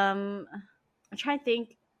 I'm trying to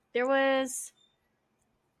think. There was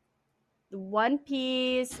one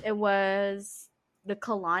piece, it was the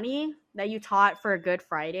Kalani that you taught for a Good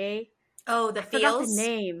Friday. Oh, the I forgot the feels.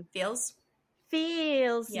 name. Feels.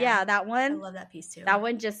 Feels. Yeah, Yeah, that I one. love that piece too. That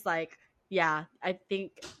one just like, yeah, I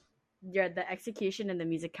think the execution and the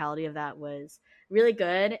musicality of that was really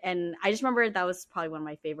good. And I just remember that was probably one of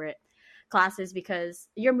my favorite classes because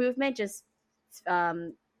your movement just,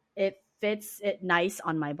 it fits it nice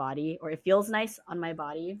on my body, or it feels nice on my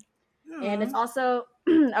body. And it's Hmm. also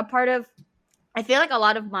a part of, I feel like a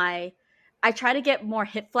lot of I try to get more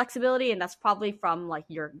hip flexibility, and that's probably from like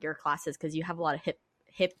your classes because you have a lot of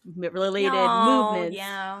hip related Oh, movements.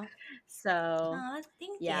 yeah. So Oh,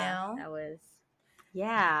 thank yeah, you. that was,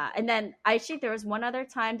 yeah. And then actually there was one other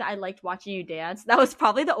time that I liked watching you dance. That was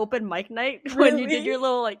probably the open mic night when you did Really? your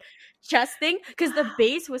little like chest thing because the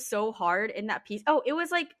bass was so hard in that piece. Oh, it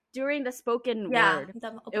was like during the spoken Yeah, word. the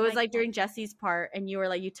It open was mic like night. during Jesse's part, and you were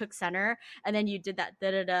like, you took center, and then you did that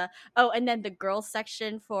da da da. Oh, and then the girls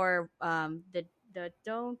section for the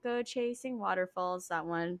don't go chasing waterfalls, that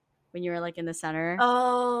one, when you were like in the center for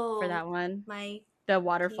Oh, that one, my the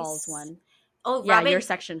waterfalls piece. one. Oh, Yeah, your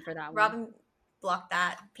section for that one. Robin blocked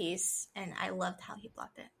that piece, and I loved how he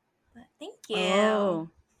blocked it. But thank you. Oh,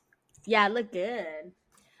 yeah, it looked good.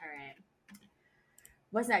 All right.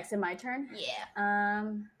 What's next? In my turn? Yeah.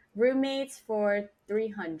 Roommates for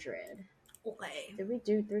 300. Okay. Did we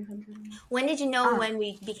do 300? When did you know Ah. when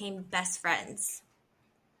we became best friends?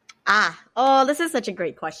 Oh, this is such a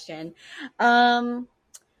great question. Um,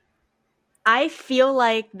 I feel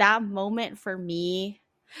like that moment for me,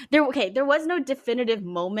 there was no definitive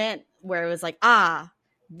moment where it was like,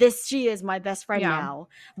 she is my best friend Yeah. now.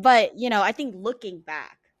 But, I think looking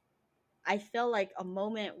back, I feel like a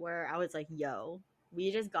moment where I was like, yo,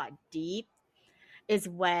 we just got deep is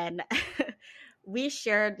when we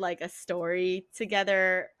shared like a story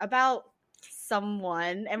together about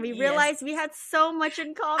someone, and we Yes. realized we had so much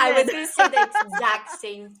in common. I was going to say the exact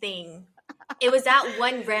same thing. It was that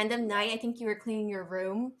one random night. I think you were cleaning your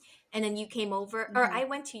room, and then you came over, or I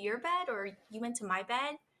went to your bed, or you went to my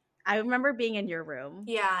bed. I remember being in your room.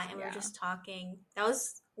 Yeah, and we were just talking. That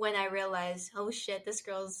was when I realized, oh shit, this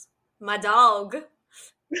girl's my dog.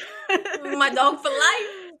 My dog for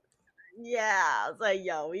life. Yeah, I was like,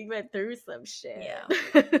 yo, we went through some shit.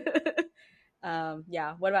 Yeah.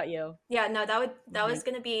 Yeah. What about you? Yeah, no, that was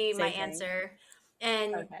gonna be my Same thing. answer.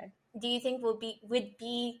 And Okay. do you think would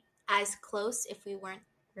be as close if we weren't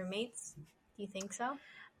roommates? Do you think so?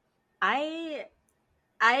 I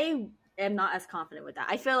am not as confident with that.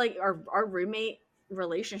 I feel like our roommate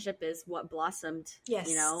relationship is what blossomed, Yes.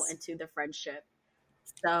 into the friendship.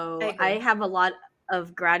 So I agree. I have a lot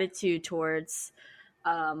of gratitude towards.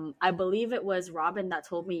 I believe it was Robin that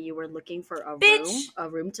told me you were looking for a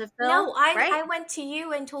Bitch! room to fill. No, I right? went to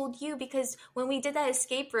you and told you because when we did that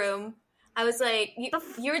escape room, I was like,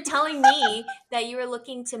 you were telling me that you were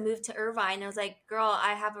looking to move to Irvine. I was like, girl,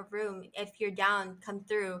 I have a room. If you're down, come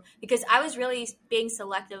through. Because I was really being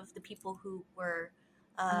selective of the people who were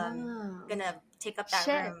gonna take up that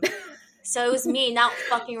Shit. room. So it was me, not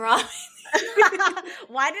fucking Robin.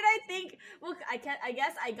 Why did I think? Well, I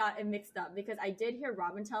guess I got it mixed up because I did hear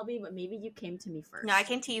Robin tell me, but maybe you came to me first. No, I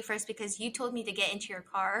came to you first because you told me to get into your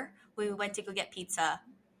car when we went to go get pizza,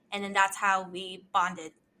 and then that's how we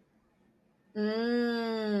bonded.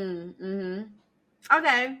 Mm-hmm.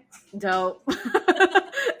 Okay. Dope.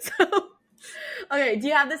 So, okay. Do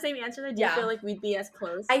you have the same answer? Do you feel like we'd be as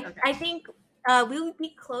close? I think we would be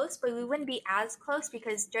close, but we wouldn't be as close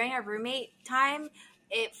because during our roommate time,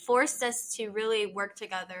 it forced us to really work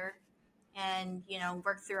together and,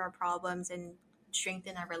 work through our problems and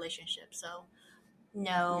strengthen our relationship. So,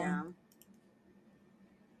 no. Yeah.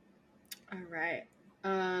 All right.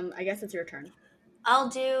 I guess it's your turn. I'll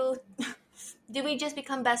do. Do we just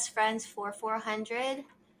become best friends for 400?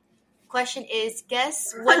 Question is,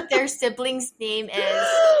 guess what their sibling's name is?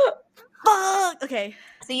 Fuck. Okay.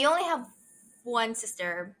 So you only have one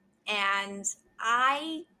sister, and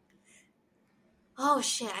oh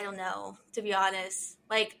shit, I don't know, to be honest.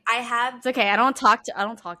 Like, It's okay. I don't talk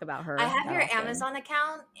about her. I have your Amazon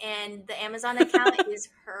account, and the Amazon account is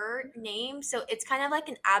her name, so it's kind of like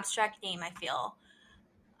an abstract name, I feel.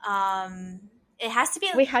 It has to be.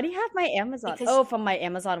 Wait, how do you have my Amazon? From my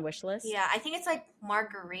Amazon wish list? Yeah, I think it's like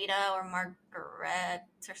Margarita or Margaret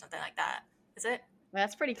or something like that. Is it?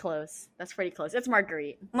 That's pretty close. It's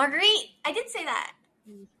Marguerite. Marguerite, I did say that.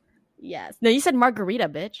 Yes. No, you said margarita,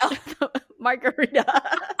 bitch. Oh. Margarita.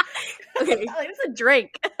 Okay. Like, it's a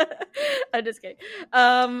drink. I'm just kidding.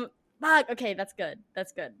 Fuck. Okay, that's good.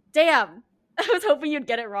 Damn. I was hoping you'd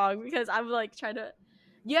get it wrong because I'm like trying to.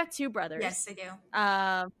 You have two brothers. Yes, I do.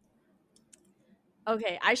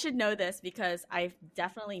 Okay, I should know this because I've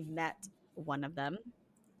definitely met one of them.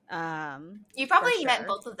 You probably for met sure.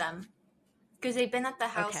 both of them because they've been at the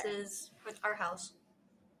houses with our house.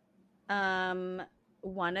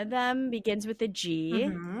 One of them begins with a G.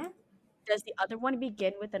 Mm-hmm. Does the other one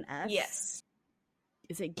begin with an S? Yes.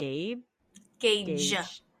 Is it Gabe? Gage. Ah!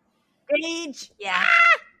 Yeah.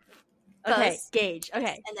 Okay, Close. Gage.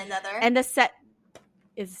 Okay. And another. And the set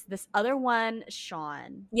is this other one,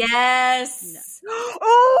 Sean. Yes. No.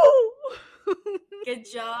 Oh! Good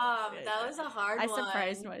job. Good That job. was a hard I one.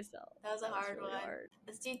 surprised myself. That was a hard really one. hard.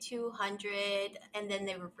 Let's do 200, and then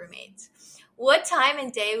they were roommates. What time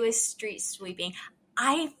and day was street sweeping?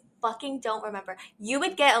 I fucking don't remember. You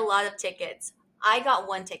would get a lot of tickets. I got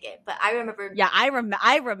one ticket, but I remember. Yeah, I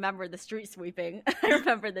remember the street sweeping. I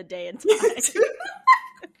remember the day and time.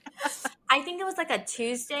 I think it was like a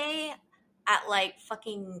Tuesday at like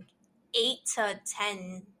fucking 8 to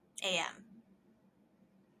 10 a.m.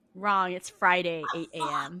 Wrong. It's Friday, 8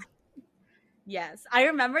 a.m. Yes. I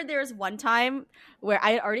remember there was one time where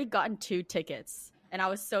I had already gotten 2 tickets and I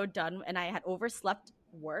was so done and I had overslept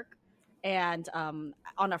work and on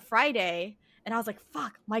a Friday and I was like,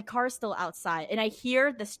 fuck, my car's still outside. And I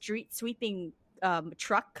hear the street sweeping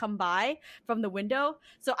truck come by from the window.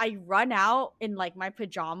 So I run out in like my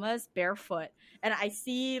pajamas barefoot and I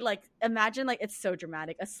see like, imagine like it's so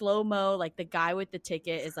dramatic, a slow-mo, like the guy with the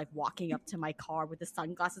ticket is like walking up to my car with the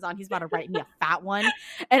sunglasses on. He's about to write me a fat one.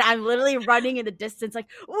 And I'm literally running in the distance like,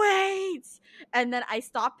 wait. And then I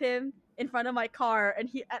stop him in front of my car and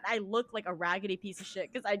I look like a raggedy piece of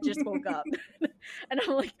shit because I just woke up. And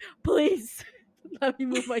I'm like, please let me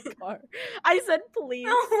move my car. I said please.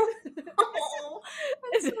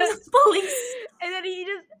 Police. And then he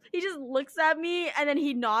just looks at me and then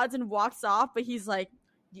he nods and walks off, but he's like,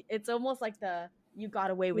 it's almost like the you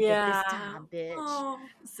got away with it this time, bitch. Oh.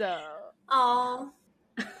 So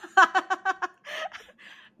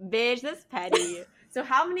bitch, that's petty. So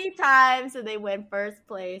how many times did they win first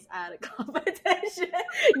place at a competition?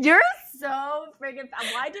 You're so freaking.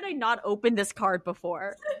 Why did I not open this card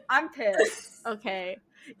before? I'm pissed. Okay,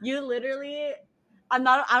 you literally. I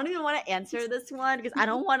don't even want to answer this one because I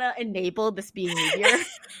don't want to enable this behavior.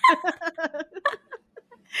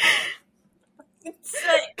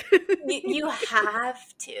 You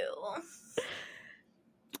have to.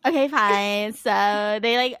 Okay, fine. So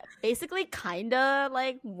they like basically kind of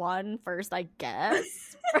like won first, I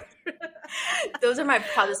guess. Those are my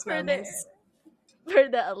proudest moments. For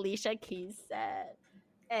the Alicia Keys set.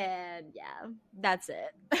 And yeah, that's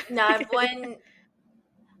it. No, I've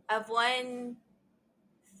won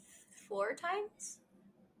 4 times.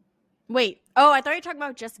 Wait. Oh, I thought you were talking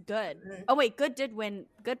about just Good. Mm-hmm. Oh wait, Good did win.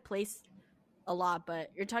 Good place a lot,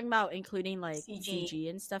 but you're talking about including like CG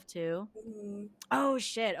and stuff too. Mm-hmm. Oh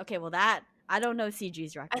shit. Okay, well that I don't know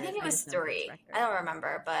CG's record. I think it was 3. I don't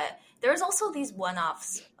remember, but there was also these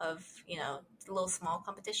one-offs of little small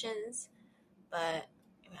competitions, but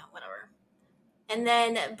whatever. And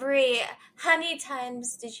then Brie, how many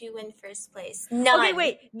times did you win first place? None. Okay,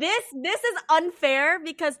 wait. This is unfair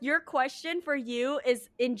because your question for you is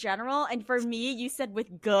in general, and for me, you said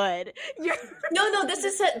with Good. No.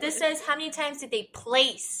 This says how many times did they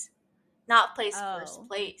place, not place first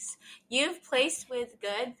place. You've placed with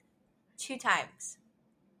Good 2 times.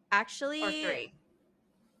 Actually, or 3.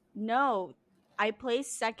 No, I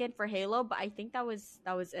placed second for Halo, but I think that was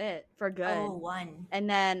it for Good. Oh, 1. And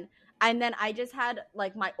then I just had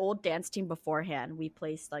like my old dance team beforehand. We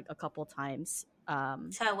placed like a couple times. So I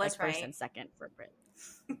was like right. First and second for Brit.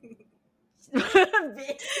 I'm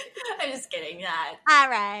just kidding. That. All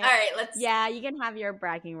right. Let's. Yeah, you can have your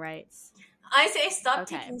bragging rights. I say stop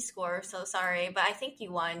taking score. So sorry, but I think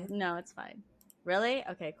you won. No, it's fine. Really?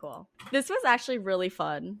 Okay, cool. This was actually really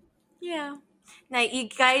fun. Yeah. Now you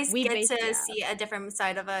guys get to see a different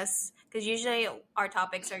side of us because usually our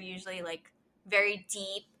topics are usually like very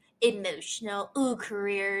deep, emotional,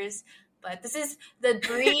 careers. But this is the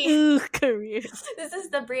Brie careers. This is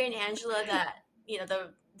the Brie and Angela that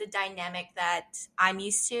the dynamic that I'm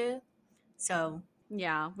used to. So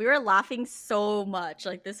yeah, we were laughing so much.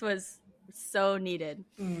 Like this was so needed.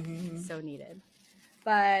 Mm-hmm. So needed.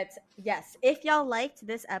 But yes, if y'all liked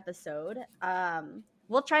this episode,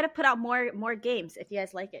 we'll try to put out more games if you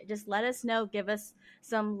guys like it. Just let us know. Give us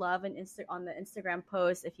some love and on the Instagram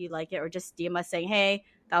post if you like it, or just DM us saying, "Hey,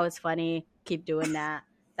 that was funny. Keep doing that."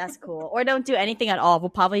 That's cool. Or don't do anything at all. We'll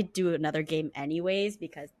probably do another game anyways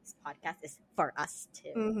because this podcast is for us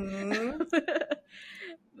too. Mm-hmm.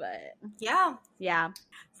 But yeah.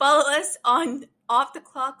 Follow us on Off the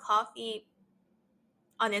Clock Coffee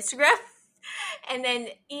on Instagram, and then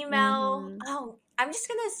email. Mhm. Oh, I'm just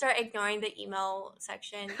gonna start ignoring the email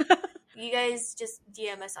section. You guys just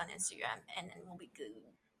DM us on Instagram, and then we'll be good.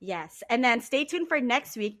 Yes, and then stay tuned for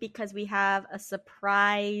next week because we have a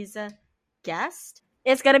surprise guest.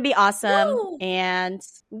 It's gonna be awesome. Woo! And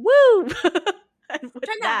woo! And with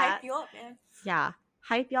Trying to that, hype you up, man. yeah,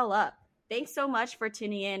 hype y'all up. Thanks so much for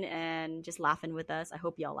tuning in and just laughing with us. I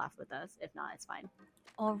hope y'all laugh with us. If not, it's fine.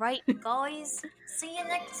 All right, guys. See you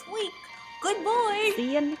next week. Good boy.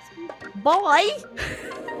 See you next week. Bye.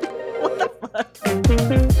 What the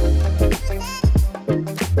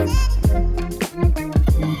fuck?